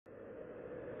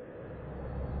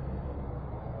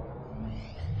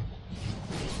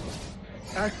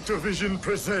Activision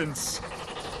presents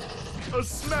a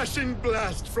smashing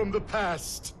blast from the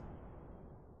past.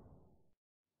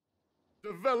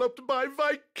 Developed by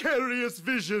Vicarious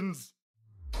Visions.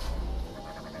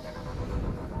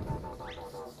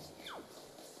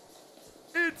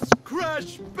 It's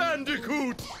Crash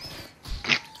Bandicoot!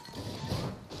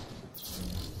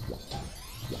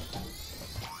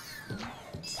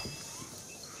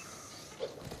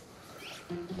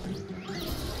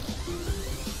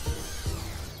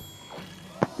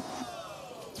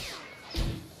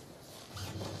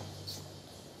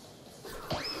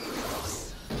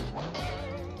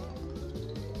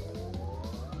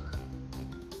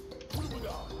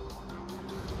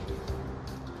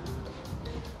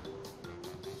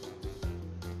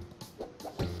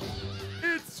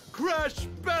 Crash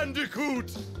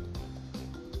Bandicoot!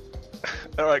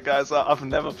 Alright guys, I've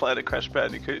never played a Crash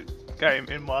Bandicoot game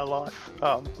in my life.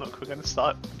 Look, we're going to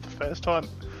start the first one.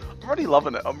 I'm already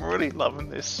loving it. I'm really loving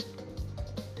this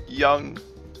young,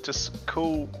 just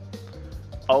cool,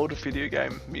 old video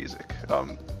game music. I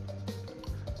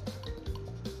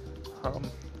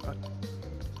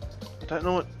don't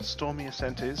know what Stormy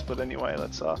Ascent is, but anyway,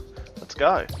 let's go.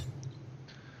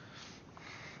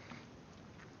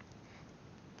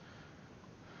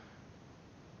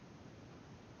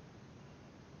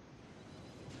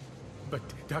 But,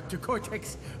 Dr.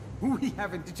 Cortex, we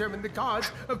haven't determined the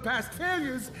cause of past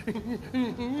failures.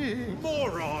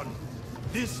 Moron!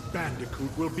 This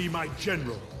Bandicoot will be my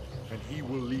general, and he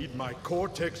will lead my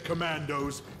Cortex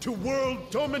commandos to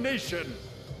world domination.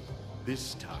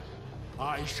 This time,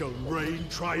 I shall reign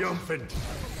triumphant.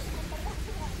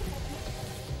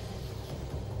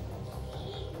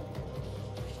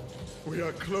 We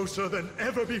are closer than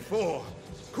ever before.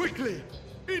 Quickly,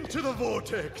 into the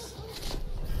vortex.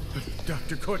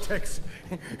 Dr. Cortex,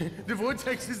 the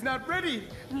vortex is not ready.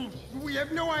 We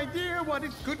have no idea what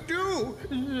it could do.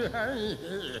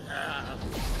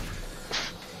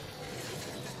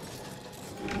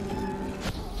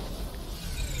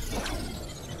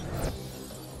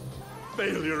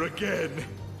 Failure again.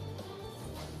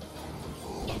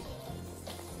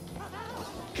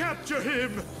 Capture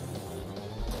him!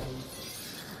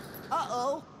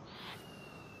 Uh-oh.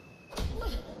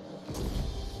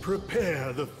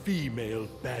 Prepare the female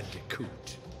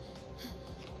Bandicoot.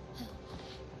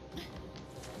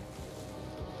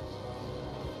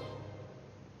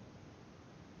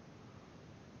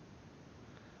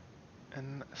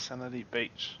 Insanity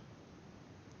Beach.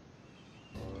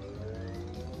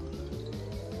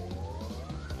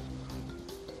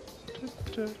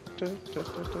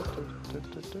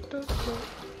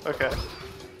 Okay.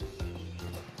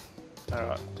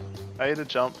 Alright. A to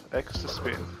jump, X to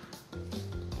spin.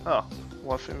 Oh,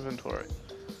 life inventory.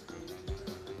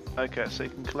 Okay, so you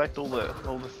can collect all the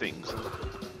things and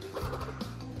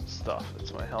stuff.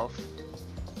 That's my health.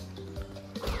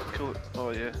 Cool.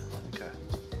 Oh yeah. Okay.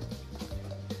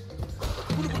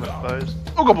 Collect those.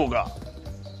 Ooga booga.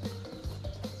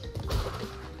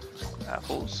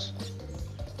 Apples.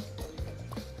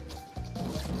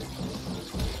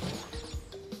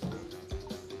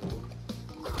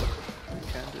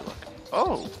 Can do like.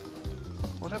 Oh,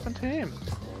 what happened to him?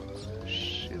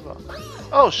 Shiva.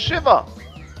 Oh, Shiva!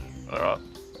 Alright.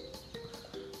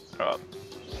 Alright.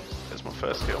 There's my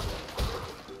first kill.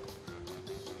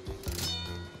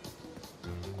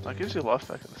 That gives you life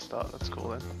back at the start, that's cool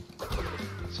then.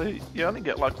 So you only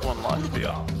get like one life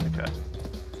here. Okay.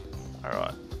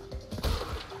 Alright.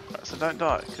 Alright, so don't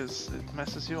die, because it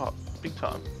messes you up. Big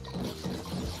time.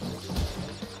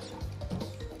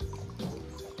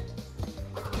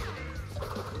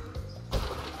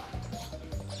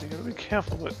 So you gotta be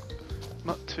careful, but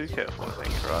not too careful, I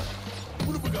think, right?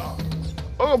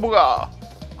 Ooga booga!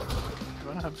 I'm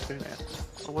gonna have two now.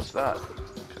 Oh, what's that?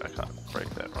 Okay, I can't break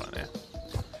that right now.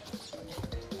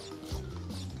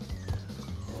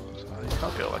 So you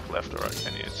can't go like left or right,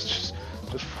 can you? It's just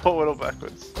forward or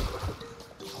backwards.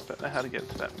 Don't know how to get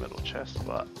to that metal chest,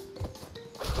 but...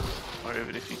 or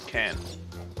even if you can.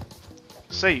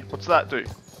 C, what's that do?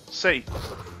 C.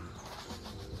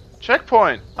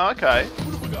 Checkpoint! Okay.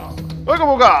 Ooga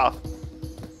booga!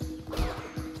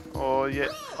 Oh yeah.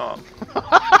 Oh.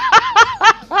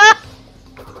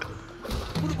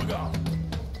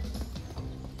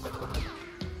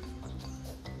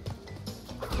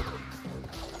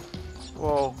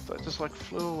 Whoa, that just like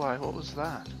flew away. What was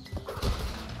that?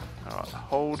 Alright,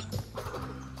 hold.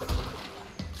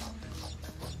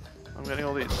 I'm getting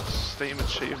all these Steam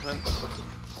achievements.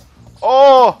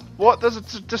 Oh! What? There's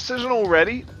a decision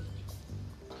already?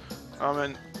 I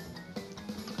mean...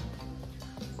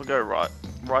 we'll go right.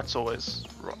 Right's always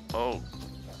right. Oh.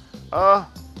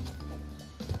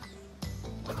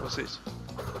 What's this?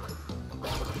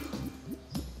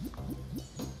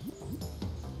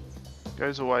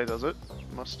 Goes away, does it?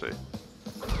 Must do.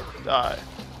 Die.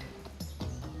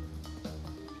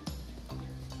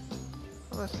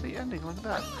 Well, that's the ending, look at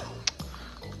that.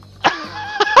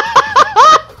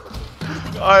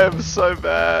 I am so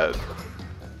bad.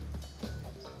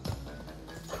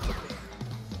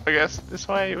 I guess this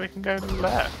way we can go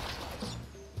left.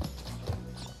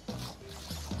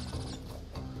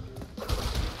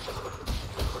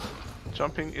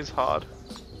 Jumping is hard.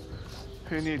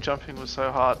 Who knew jumping was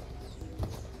so hard?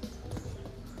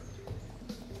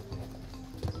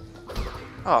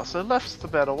 Oh, so left's the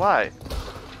better way.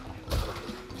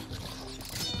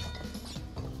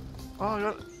 Oh, I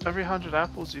got every 100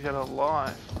 apples you get a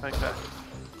life. Okay,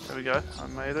 there we go. I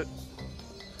made it.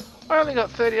 I only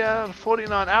got 30 out of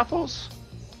 49 apples.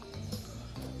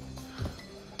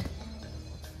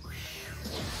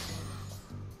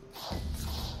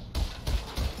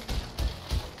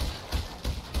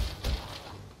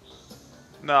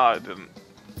 No, I didn't.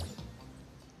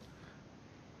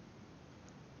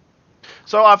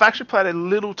 So I've actually played a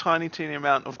little tiny teeny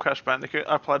amount of Crash Bandicoot.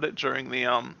 I played it during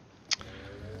the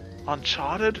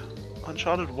Uncharted?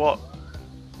 Uncharted what?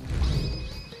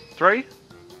 3?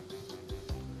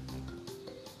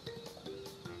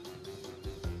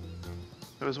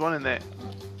 There was one in there.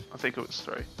 I think it was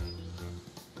 3.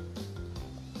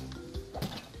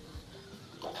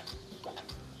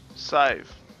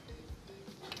 Save.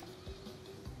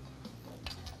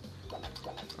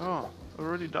 Oh, I've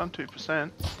already done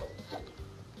 2%.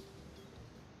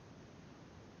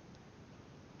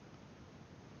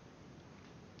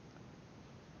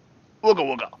 Wooga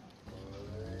wooga.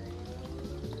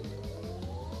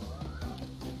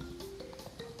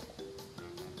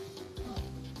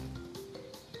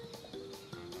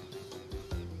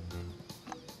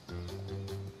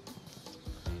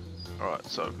 Alright,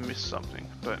 so I've missed something.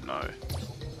 Don't know.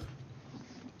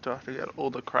 Do I have to get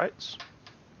all the crates?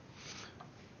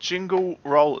 Jingle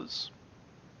rollers.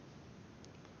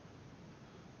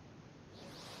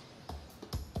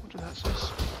 What did that say?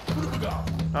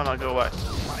 No, no, go away.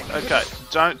 Okay,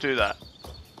 don't do that.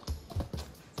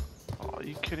 Oh, are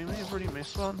you kidding me? I've already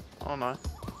missed one. Oh no.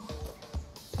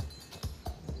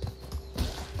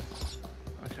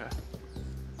 Okay.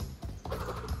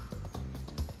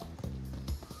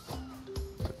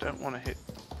 I don't want to hit.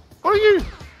 What are you?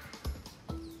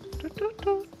 Do, do,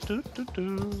 do, do, do,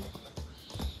 do.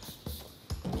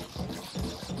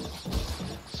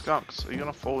 Skunks, are you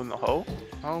gonna fall in the hole?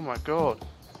 Oh my god.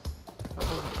 That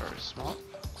wasn't very smart.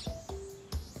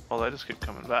 Oh, they just keep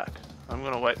coming back. I'm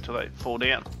gonna wait till they fall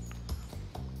down.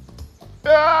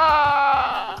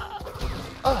 Ah!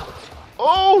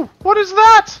 Oh, what is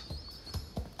that?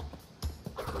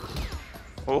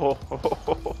 Oh,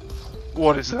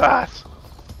 what is that?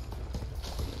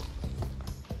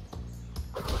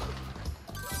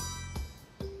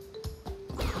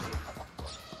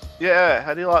 Yeah,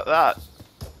 how do you like that?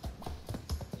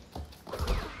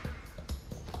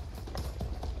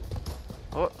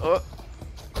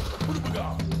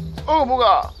 Oh,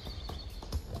 booga!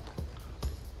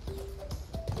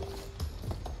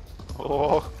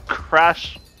 Oh,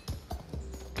 crash!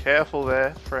 Careful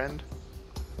there, friend.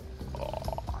 Oh.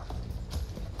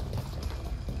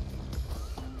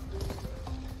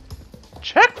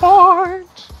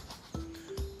 Checkpoint!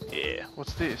 Yeah,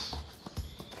 what's this?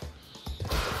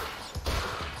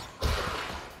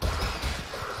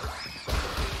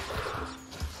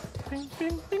 Ping,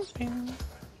 ping, ping, ping.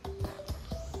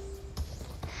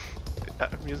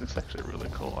 That music's actually really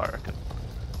cool, I reckon.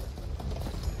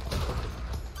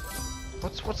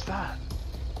 What's that?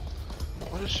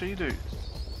 What does she do?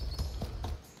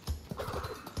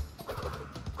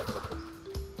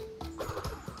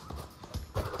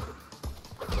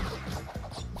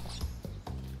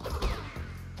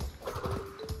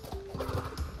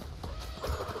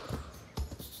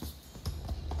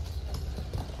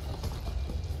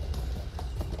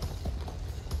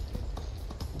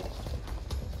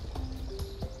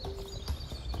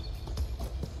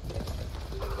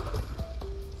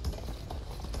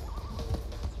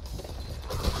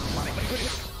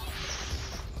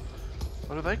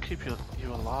 Why do they keep you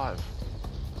alive?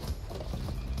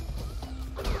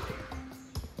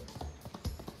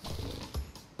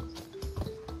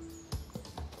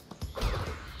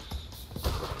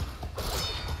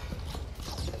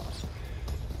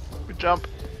 Good jump.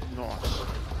 Nice.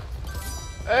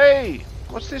 Hey!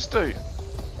 What's this do?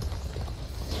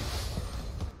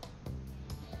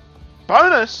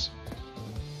 Bonus?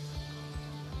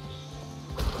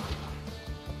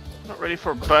 Not ready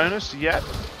for a bonus yet.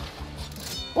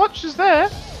 What? She's there?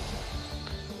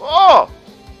 Oh!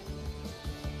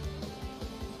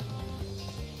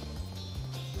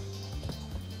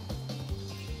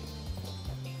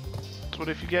 So what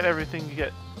if you get everything? You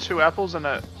get 2 apples and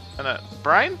a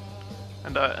brain,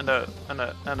 and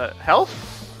a health.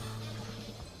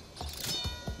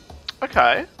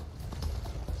 Okay.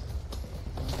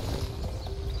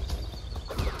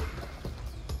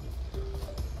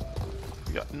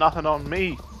 You got nothing on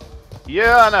me.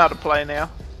 Yeah, I know how to play now.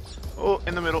 Oh,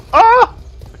 in the middle. Ah!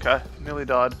 Okay, nearly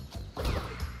died.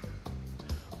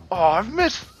 Oh, I've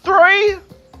missed 3?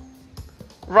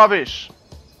 Rubbish.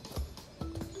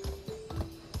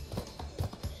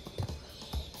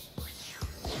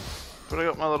 But I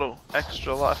got my little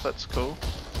extra life, that's cool.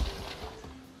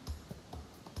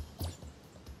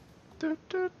 Do,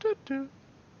 do, do, do.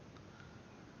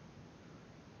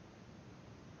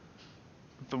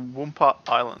 The Wumpa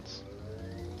Islands.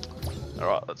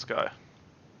 Alright, let's go.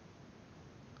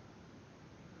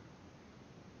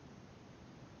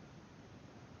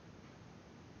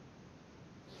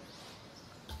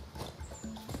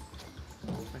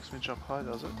 Makes me jump high,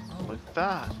 does it? Oh, look at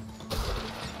that.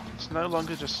 It's no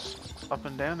longer just up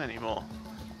and down anymore.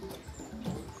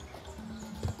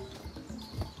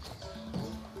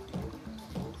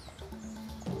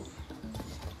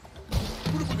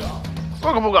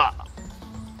 Booga booga!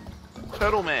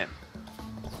 Turtle Man.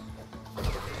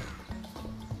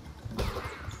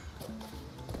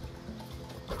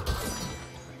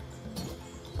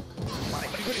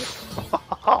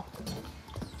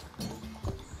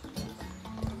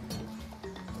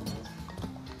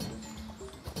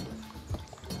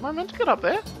 Am I meant to get up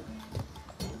there?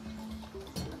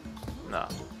 No.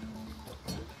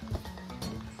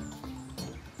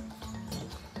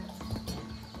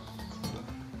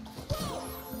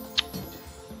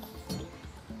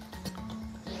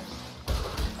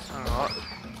 Alright.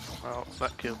 Well,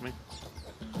 that killed me.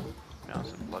 Found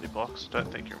some bloody box.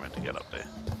 Don't think you're meant to get up there.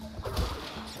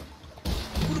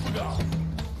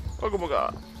 Booga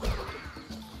booga!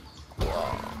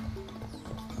 Wow.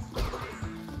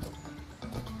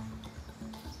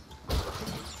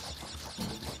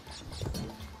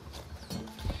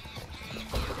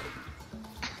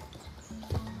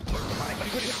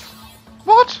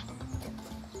 What?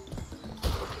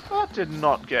 That did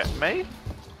not get me.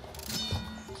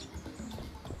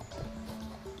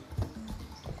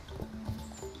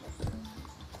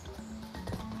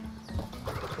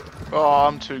 Oh,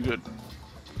 I'm too good.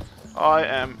 I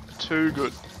am too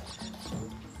good.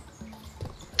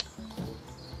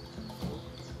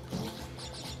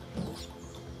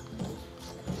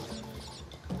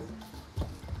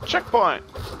 Checkpoint!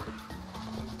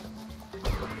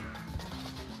 Can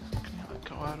you like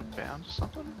go out of bounds or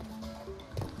something?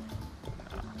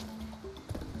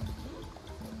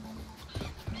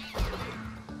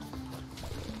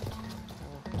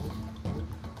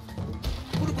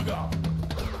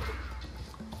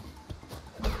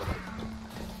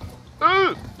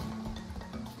 Ooh!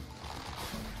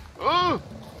 Ooh!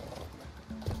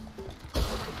 I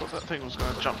thought that thing was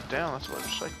going to jump down, that's why I was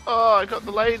shaking. Oh, I got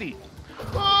the lady!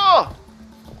 Oh!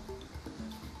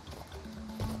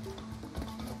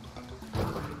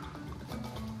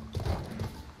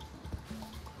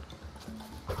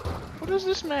 What is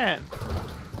this man?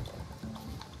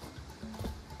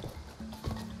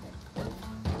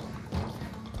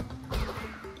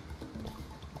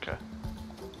 Okay.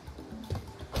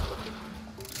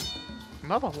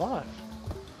 Another life.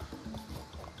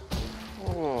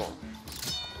 Oh.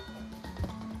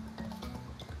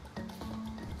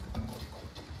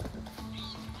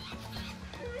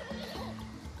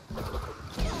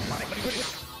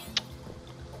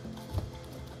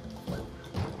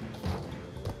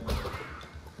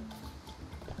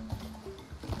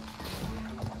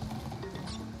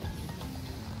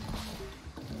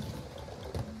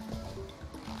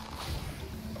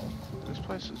 This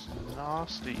place is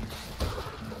nasty.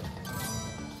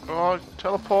 Oh,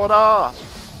 teleporter!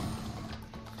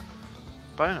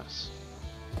 Bonus.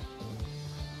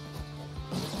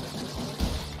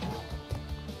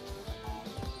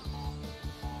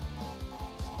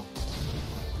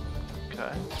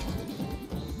 Okay.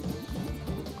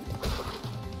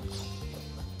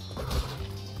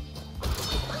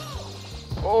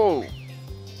 Oh!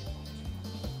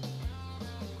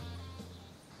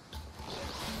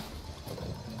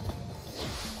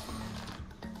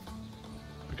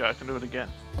 Okay, I can do it again.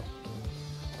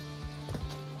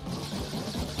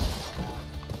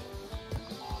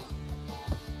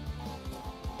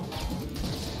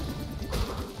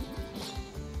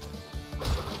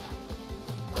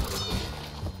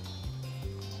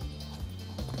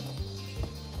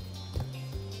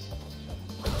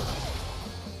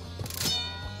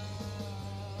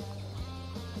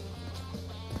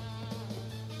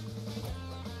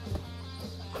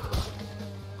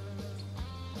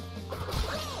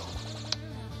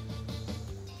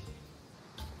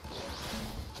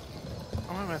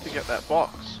 get that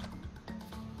box.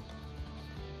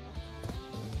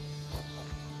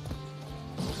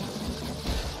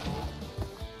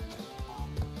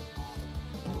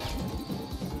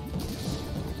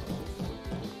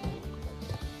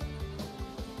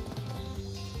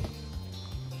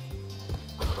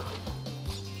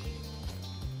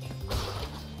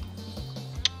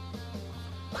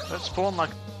 Don't spawn like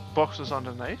boxes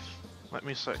underneath. Let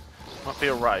me see. Might be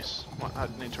a race. I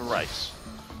need to race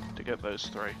to get those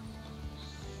 3.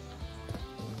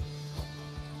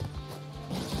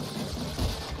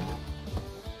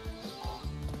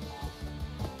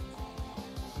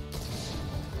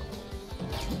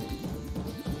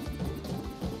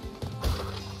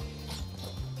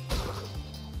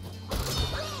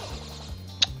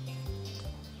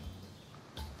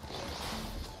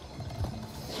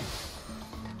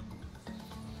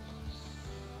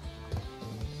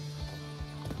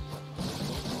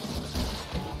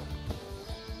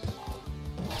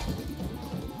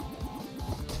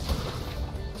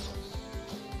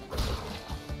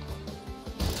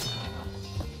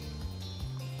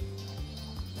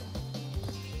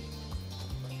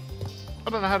 I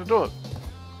don't know how to do it.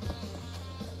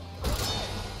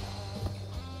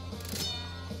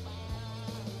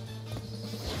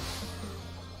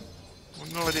 I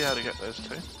have no idea how to get those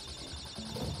 2.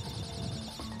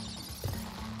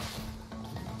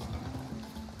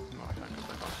 No, I can't get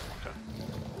back on. Okay.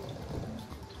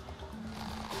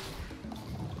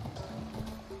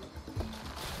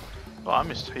 Oh, I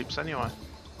missed heaps anyway.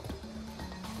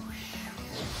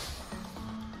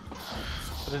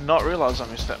 I did not realise I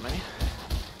missed that many.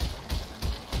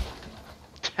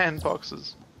 10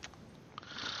 boxes.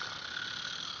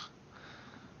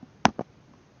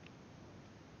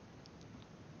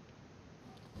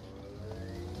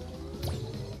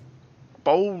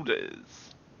 Boulders.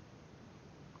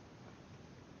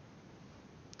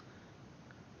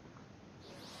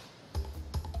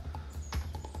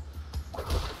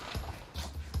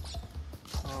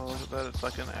 Oh, look at that, it's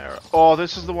like an arrow. Oh,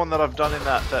 this is the one that I've done in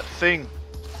that thing.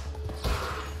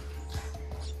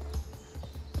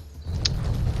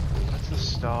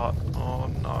 Start. Oh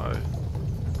no.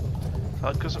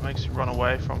 Because it makes you run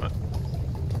away from it.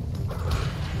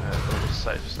 Yeah, it's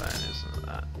safe Sane, isn't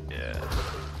that? Yeah.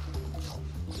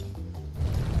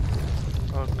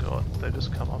 Oh god, they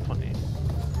just come up on you.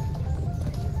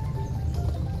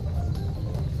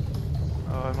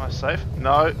 Oh, am I safe?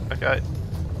 No? Okay.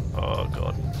 Oh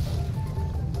god.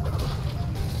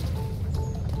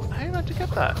 How are you meant to get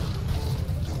that?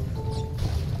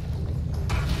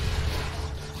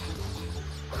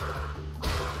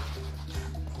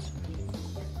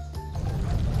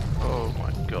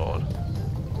 God.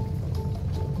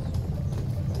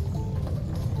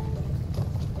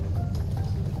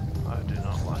 I do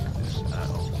not like this at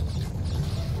all.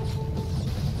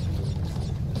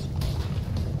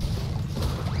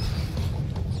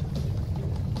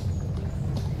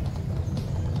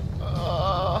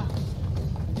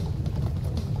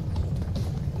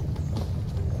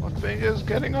 My finger's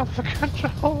getting off the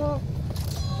controller.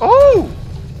 Oh!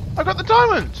 I got the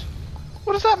diamond!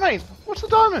 What does that mean? What's the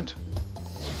diamond?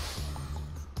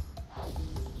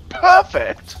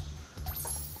 Perfect!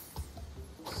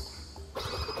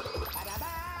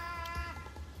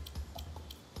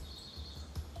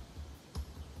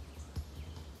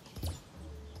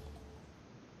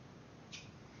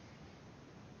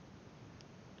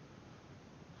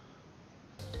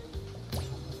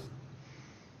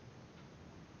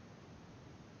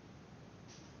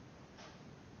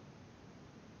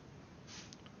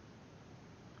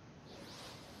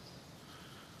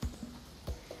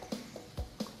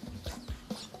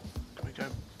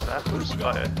 Backwards?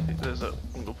 Oh yeah, there's a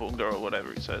Unga Bunga or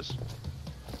whatever he says.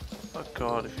 Oh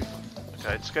god, if you...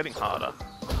 Okay, it's getting harder.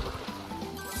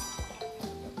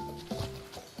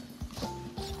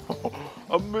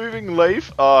 A moving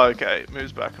leaf? Oh, okay, it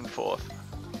moves back and forth.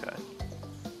 Okay.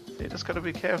 You just gotta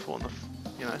be careful on the...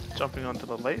 You know, jumping onto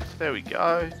the leaf. There we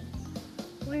go.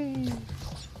 Whee!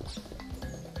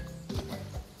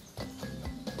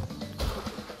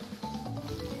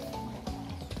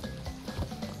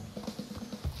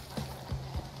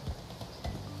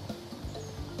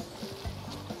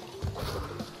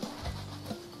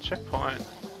 Checkpoint.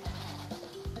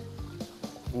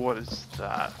 What is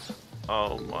that?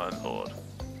 Oh my lord.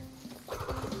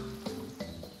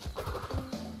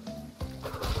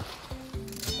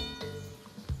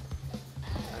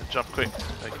 Jump quick.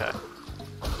 Okay.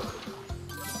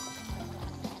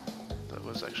 That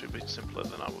was actually a bit simpler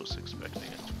than I was expecting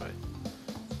it to be.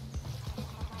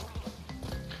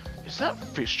 Is that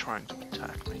fish trying to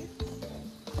attack me?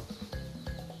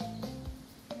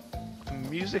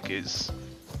 music is.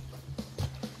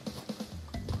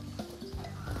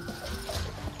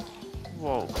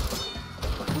 Whoa.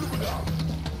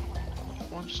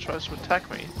 One just tries to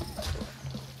attack me.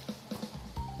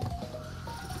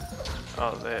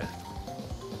 Oh, there.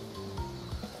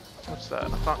 What's that?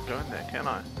 I can't go in there, can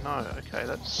I? No, okay,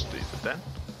 that's stupid then.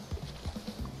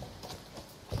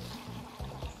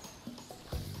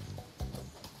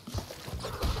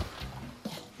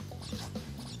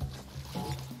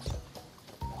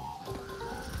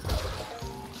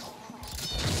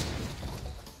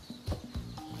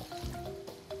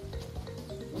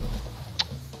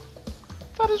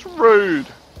 That is rude!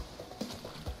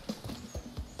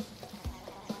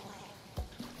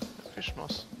 Fish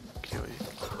must kill you.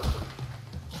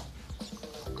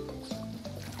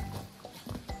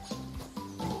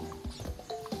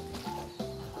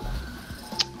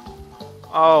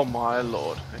 Oh my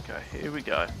lord. Okay, here we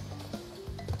go.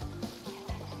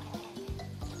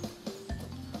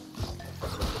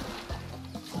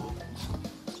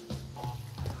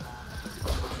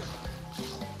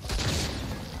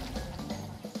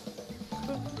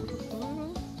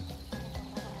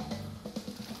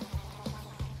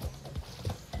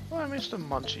 Oh, I missed a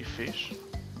munchy fish.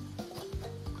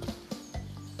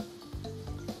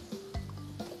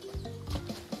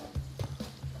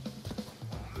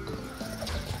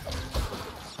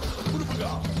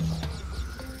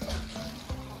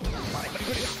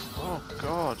 Oh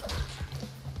god.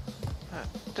 That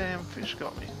damn fish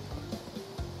got me.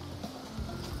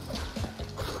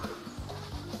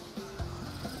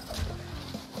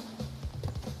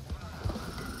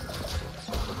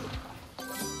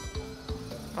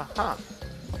 Aha!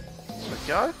 There we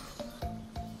go.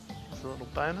 There's a little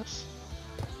bonus.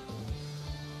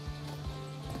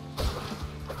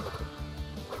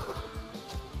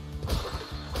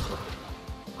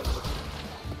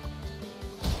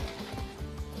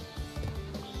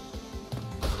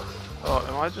 Oh,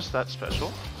 am I just that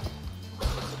special?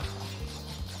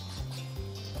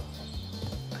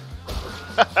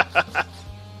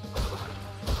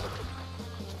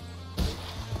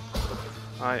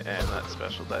 I am that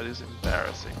special, that is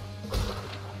embarrassing.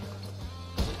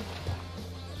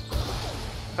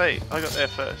 Hey, I got there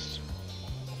first.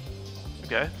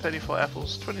 Okay, 34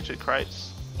 apples, 22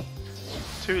 crates,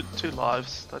 two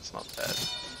lives, that's not bad.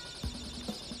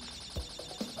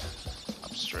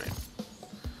 Upstream.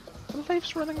 The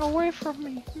leaf's running away from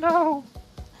me, no!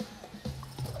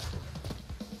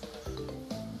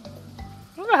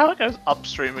 I don't know how it goes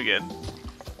upstream again.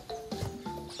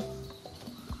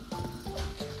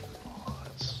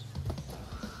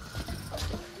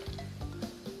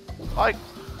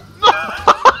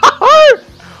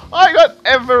 I got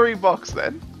every box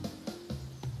then.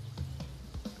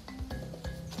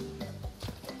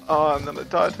 Oh, and then I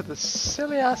died to the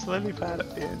silly ass lily pad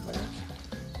at the end, man.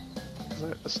 I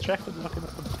was distracted looking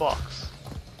at the box.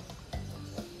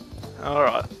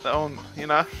 Alright, that one, you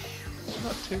know,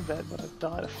 not too bad, but I've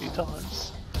died a few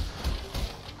times.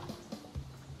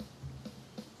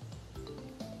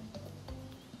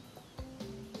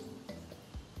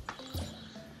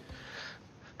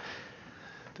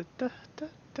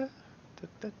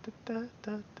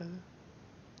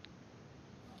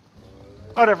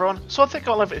 Alright everyone, so I think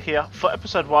I'll leave it here for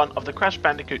episode 1 of the Crash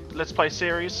Bandicoot Let's Play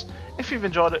series. If you've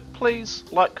enjoyed it, please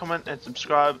like, comment and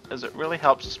subscribe, as it really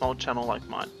helps a small channel like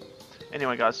mine.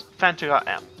 Anyway guys, Fantuga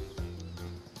out.